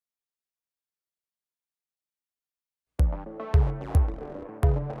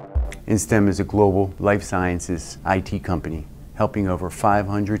Instem is a global life sciences IT company helping over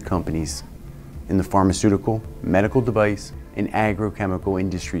 500 companies in the pharmaceutical, medical device, and agrochemical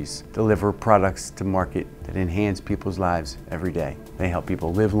industries deliver products to market that enhance people's lives every day. They help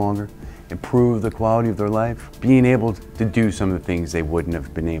people live longer, improve the quality of their life, being able to do some of the things they wouldn't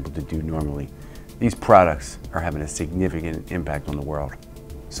have been able to do normally. These products are having a significant impact on the world.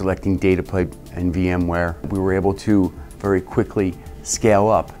 Selecting Datapipe and VMware, we were able to very quickly scale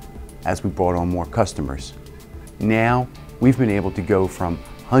up as we brought on more customers. Now, we've been able to go from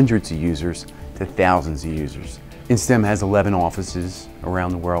hundreds of users to thousands of users. Instem has 11 offices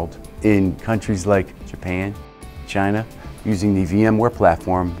around the world in countries like Japan, China. Using the VMware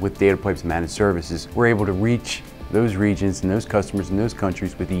platform with Datapipe's managed services, we're able to reach those regions and those customers in those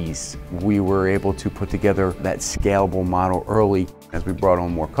countries with ease. We were able to put together that scalable model early. As we brought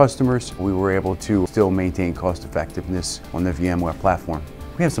on more customers, we were able to still maintain cost effectiveness on the VMware platform.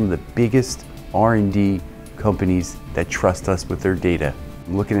 We have some of the biggest R&D companies that trust us with their data,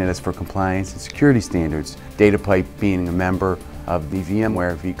 looking at us for compliance and security standards. Datapipe, being a member of the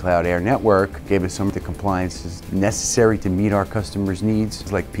VMware vCloud Air network, gave us some of the compliances necessary to meet our customers'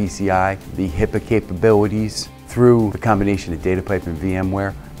 needs, like PCI, the HIPAA capabilities. Through the combination of Datapipe and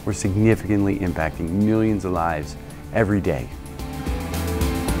VMware, we're significantly impacting millions of lives every day.